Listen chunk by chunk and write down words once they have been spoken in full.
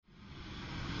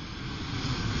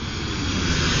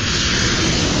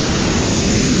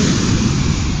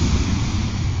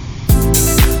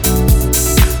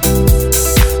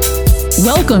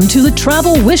Welcome to the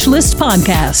Travel Wish List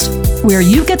podcast, where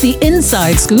you get the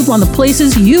inside scoop on the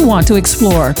places you want to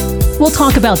explore. We'll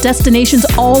talk about destinations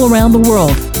all around the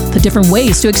world, the different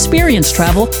ways to experience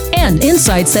travel, and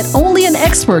insights that only an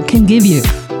expert can give you.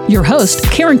 Your host,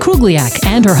 Karen Krugliak,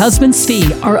 and her husband,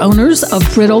 Svi, are owners of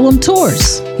Brit-Olam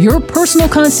Tours, your personal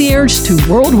concierge to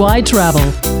worldwide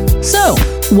travel. So,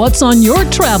 what's on your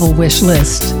travel wish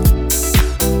list?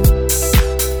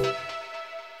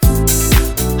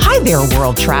 Hi there,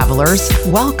 world travelers.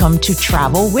 Welcome to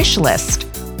Travel Wish List.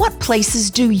 What places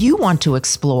do you want to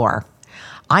explore?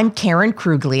 I'm Karen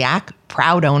Krugliak,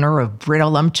 proud owner of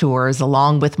Brit-Olam Tours,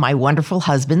 along with my wonderful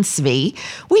husband, Svi.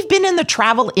 We've been in the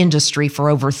travel industry for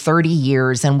over 30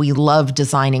 years, and we love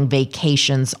designing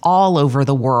vacations all over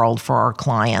the world for our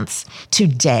clients.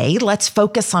 Today, let's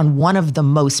focus on one of the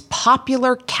most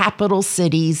popular capital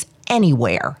cities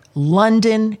anywhere,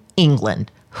 London,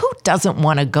 England. Who doesn't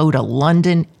want to go to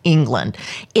London, England?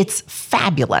 It's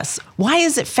fabulous. Why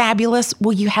is it fabulous?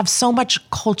 Well, you have so much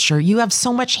culture. You have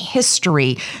so much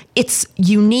history. It's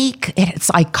unique.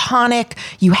 It's iconic.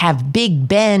 You have Big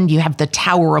Ben. You have the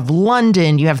Tower of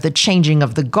London. You have the changing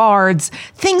of the guards,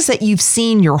 things that you've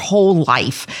seen your whole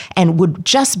life and would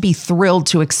just be thrilled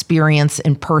to experience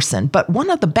in person. But one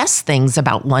of the best things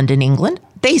about London, England,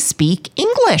 they speak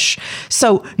English.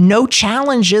 So no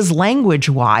challenges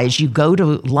language-wise. You go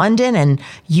to London and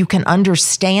you can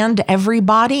understand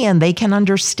everybody and they can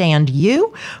understand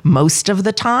you most of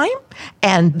the time.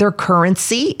 And their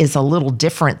currency is a little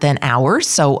different than ours.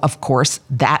 So, of course,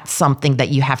 that's something that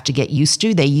you have to get used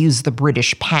to. They use the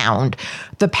British pound.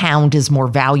 The pound is more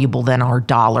valuable than our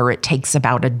dollar. It takes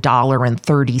about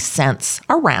 $1.30,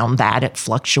 around that. It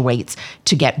fluctuates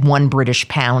to get 1 British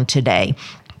pound today.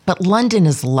 But London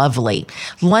is lovely.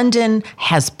 London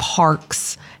has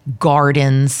parks,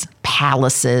 gardens,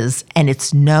 palaces, and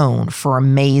it's known for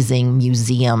amazing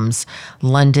museums.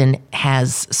 London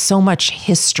has so much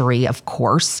history, of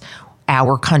course.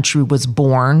 Our country was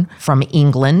born from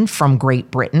England, from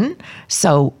Great Britain,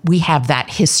 so we have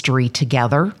that history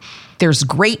together. There's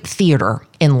great theater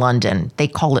in London. They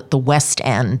call it the West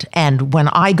End. And when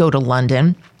I go to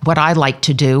London, what I like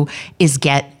to do is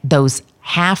get those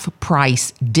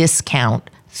half-price discount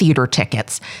theater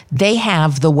tickets. They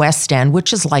have the West End,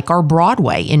 which is like our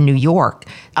Broadway in New York.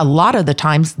 A lot of the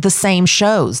times, the same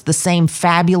shows, the same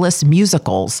fabulous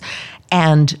musicals.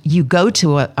 And you go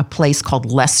to a place called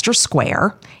Leicester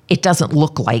Square. It doesn't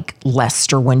look like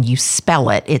Leicester when you spell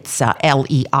it. It's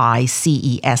Leicester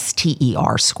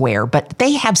Square. But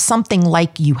they have something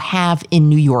like you have in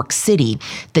New York City,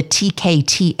 the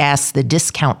TKTS, the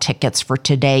discount tickets for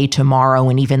today, tomorrow,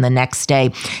 and even the next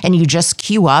day. And you just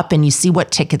queue up and you see what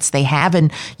tickets they have,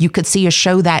 and you could see a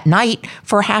show that night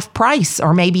for half price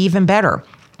or maybe even better.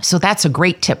 So that's a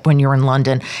great tip when you're in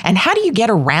London. And how do you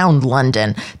get around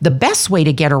London? The best way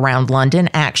to get around London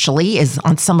actually is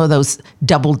on some of those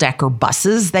double-decker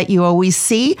buses that you always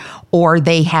see, or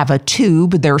they have a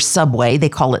tube, their subway, they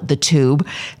call it the tube.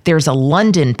 There's a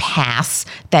London pass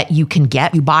that you can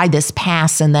get. You buy this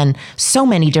pass and then so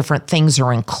many different things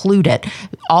are included,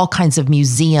 all kinds of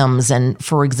museums. And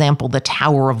for example, the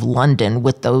Tower of London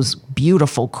with those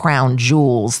beautiful crown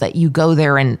jewels that you go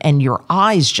there and your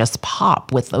eyes just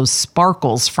pop with those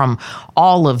sparkles from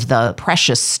all of the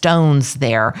precious stones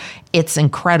there. It's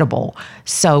incredible.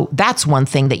 So that's one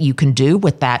thing that you can do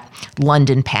with that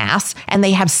London pass. And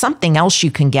they have something else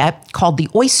you can get called the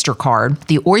Oyster card.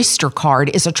 The Oyster card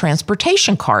is a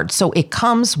transportation card. So it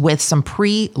comes with some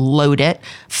pre-loaded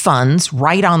funds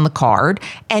right on the card.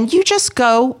 And you just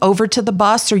go over to the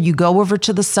bus or you go over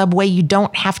to the subway. You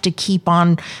don't have to keep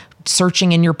on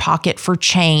searching in your pocket for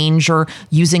change or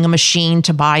using a machine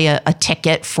to buy a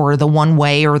ticket for the one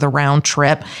way or the round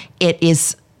trip. It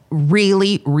is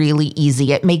really, really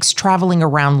easy. It makes traveling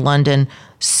around London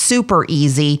super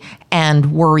easy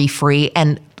and worry-free.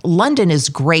 And London is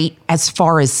great as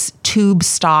far as tube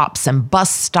stops and bus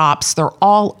stops. They're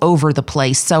all over the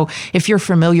place. So if you're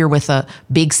familiar with a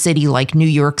big city like New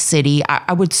York City,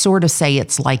 I would sort of say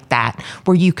it's like that,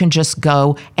 where you can just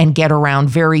go and get around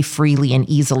very freely and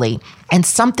easily. And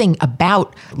something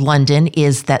about London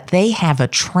is that they have a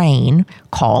train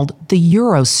called the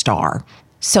Eurostar.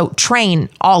 So train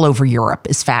all over Europe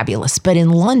is fabulous. But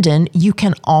in London, you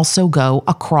can also go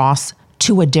across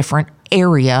to a different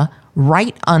area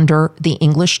right under the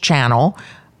English Channel,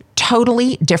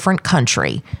 totally different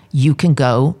country. You can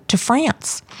go to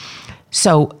France.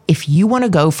 So if you want to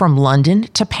go from London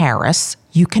to Paris,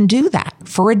 you can do that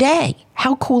for a day.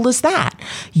 How cool is that?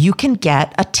 You can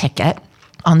get a ticket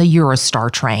on the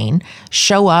Eurostar train,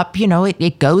 show up,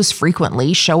 it goes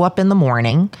frequently, show up in the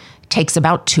morning, takes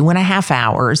about 2.5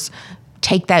 hours,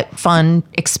 take that fun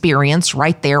experience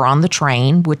right there on the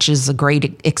train, which is a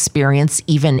great experience.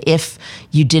 Even if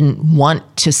you didn't want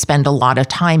to spend a lot of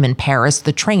time in Paris,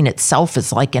 the train itself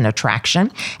is like an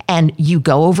attraction. And you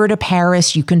go over to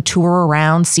Paris, you can tour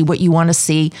around, see what you want to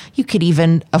see. You could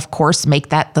even, of course, make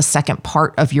that the second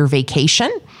part of your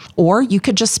vacation. Or you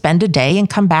could just spend a day and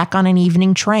come back on an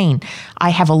evening train. I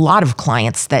have a lot of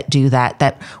clients that do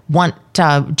that want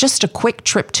just a quick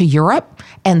trip to Europe.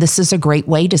 And this is a great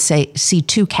way to see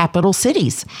two capital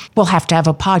cities. We'll have to have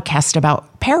a podcast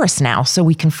about Paris now so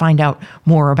we can find out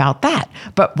more about that.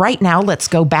 But right now, let's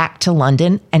go back to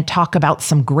London and talk about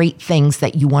some great things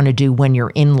that you want to do when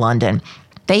you're in London.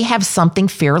 They have something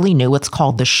fairly new. It's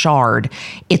called the Shard.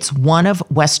 It's one of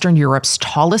Western Europe's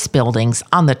tallest buildings.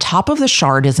 On the top of the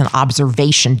Shard is an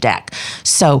observation deck.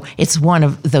 So it's one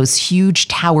of those huge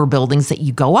tower buildings that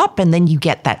you go up and then you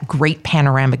get that great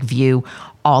panoramic view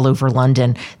all over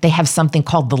London. They have something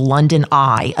called the London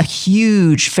Eye, a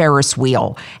huge Ferris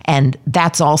wheel. And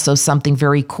that's also something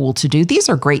very cool to do. These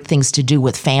are great things to do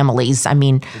with families. I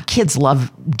mean, kids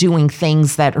love doing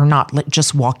things that are not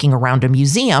just walking around a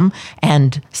museum,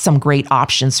 and some great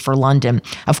options for London.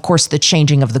 Of course, the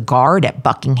changing of the guard at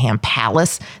Buckingham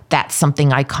Palace, that's something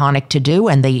iconic to do.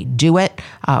 And they do it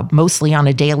mostly on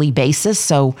a daily basis.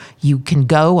 So you can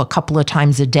go a couple of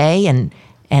times a day and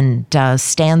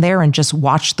stand there and just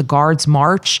watch the guards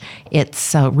march.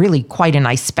 It's really quite a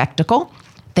nice spectacle.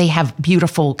 They have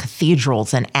beautiful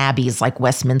cathedrals and abbeys like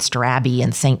Westminster Abbey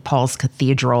and St. Paul's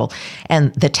Cathedral,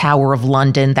 and the Tower of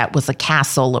London. That was a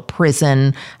castle, a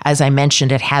prison. As I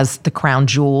mentioned, it has the crown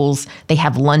jewels. They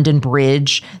have London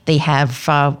Bridge. They have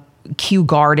Kew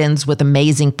Gardens with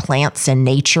amazing plants and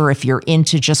nature. If you're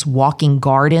into just walking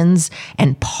gardens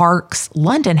and parks,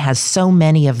 London has so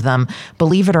many of them.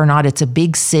 Believe it or not, it's a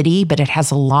big city, but it has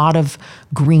a lot of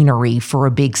greenery for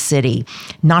a big city.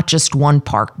 Not just one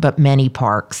park, but many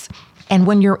parks. And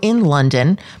when you're in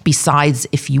London, besides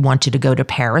if you wanted to go to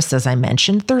Paris, as I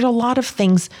mentioned, there's a lot of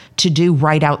things to do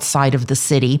right outside of the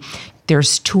city.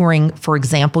 There's touring, for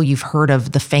example, you've heard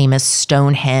of the famous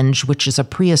Stonehenge, which is a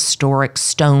prehistoric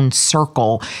stone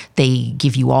circle. They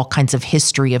give you all kinds of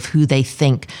history of who they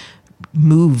think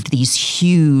moved these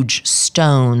huge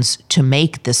stones to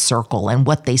make this circle and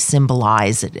what they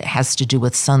symbolize. It has to do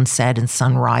with sunset and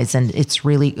sunrise, and it's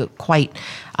really quite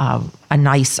a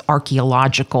nice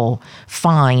archaeological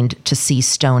find to see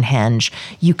Stonehenge.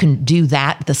 You can do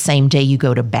that the same day you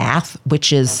go to Bath,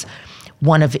 which is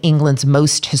one of England's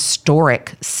most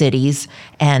historic cities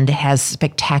and has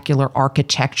spectacular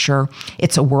architecture.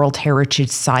 It's a World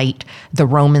Heritage Site. The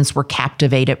Romans were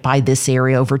captivated by this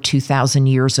area over 2,000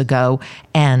 years ago,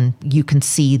 and you can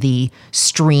see the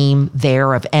stream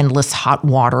there of endless hot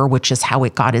water, which is how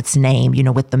it got its name,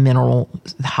 with the mineral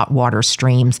hot water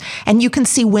streams. And you can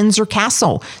see Windsor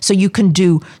Castle. So you can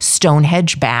do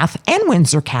Stonehenge, Bath, and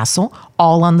Windsor Castle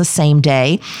all on the same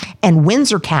day. And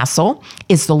Windsor Castle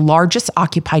is the largest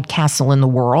occupied castle in the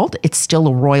world. It's still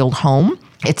a royal home.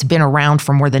 It's been around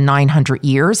for more than 900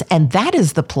 years, and that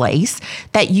is the place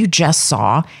that you just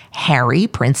saw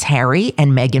Prince Harry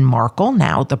and Meghan Markle,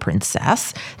 now the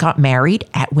princess, got married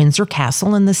at Windsor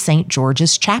Castle in the St.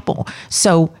 George's Chapel.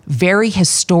 So very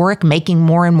historic, making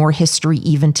more and more history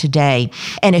even today.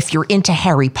 And if you're into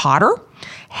Harry Potter,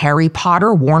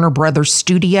 Warner Brothers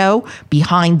studio,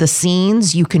 behind the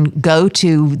scenes, you can go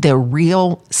to the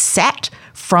real set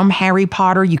from Harry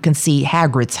Potter. You can see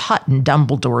Hagrid's hut and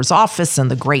Dumbledore's office and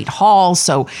the Great Hall.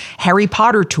 So Harry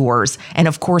Potter tours. And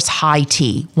of course, high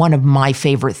tea. One of my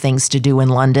favorite things to do in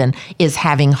London is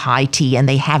having high tea. And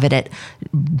they have it at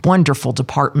wonderful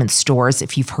department stores.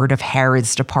 If you've heard of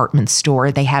Harrods department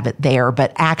store, they have it there.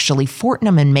 But actually,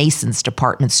 Fortnum and Mason's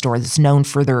department store is known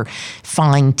for their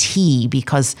fine tea,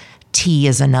 because tea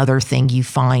is another thing you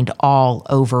find all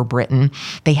over Britain.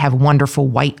 They have wonderful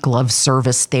white glove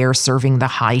service there, serving the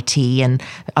high tea, and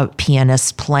a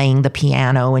pianist playing the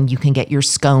piano, and you can get your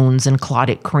scones and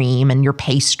clotted cream and your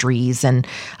pastries, and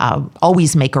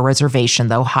always make a reservation,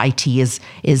 though. High tea is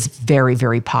very,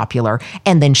 very popular.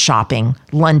 And then shopping.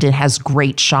 London has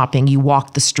great shopping. You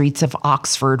walk the streets of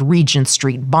Oxford, Regent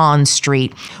Street, Bond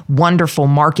Street, wonderful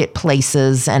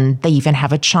marketplaces, and they even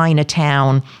have a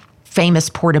Chinatown, famous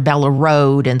Portobello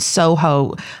Road and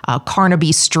Soho,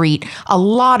 Carnaby Street, a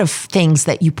lot of things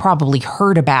that you probably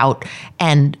heard about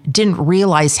and didn't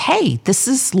realize, hey, this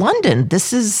is London.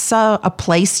 This is a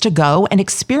place to go and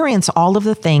experience all of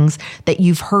the things that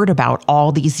you've heard about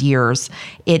all these years.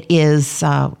 It is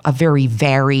a very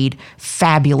varied,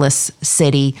 fabulous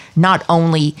city, not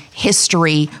only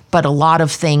history, but a lot of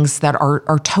things that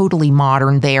are totally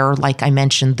modern there, like I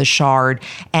mentioned, the Shard.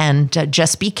 And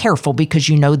just be careful, because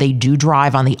they do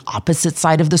drive on the opposite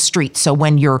side of the street. So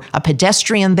when you're a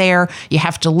pedestrian there, you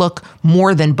have to look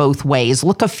more than both ways.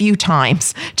 Look a few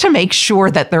times to make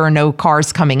sure that there are no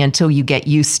cars coming until you get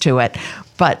used to it.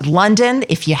 But London,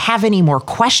 if you have any more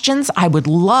questions, I would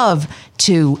love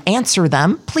to answer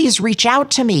them. Please reach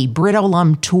out to me,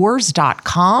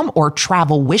 BritOlumTours.com or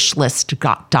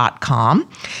TravelWishlist.com.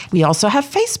 We also have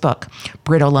Facebook,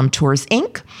 Brit-Olum Tours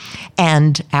Inc.,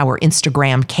 and our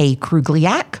Instagram, Kay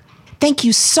Krugliak. Thank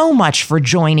you so much for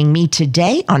joining me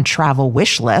today on Travel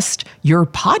Wishlist, your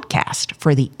podcast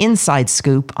for the inside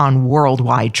scoop on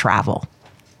worldwide travel.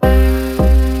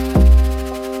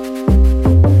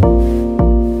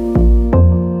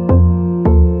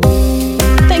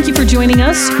 Joining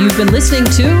us, you've been listening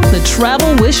to the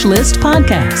Travel Wish List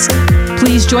podcast.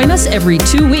 Please join us every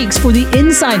 2 weeks for the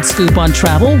inside scoop on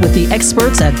travel with the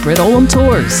experts at Brit-Olum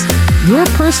Tours, your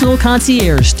personal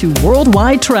concierge to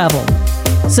worldwide travel.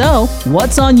 So,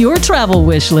 what's on your travel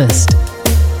wish list?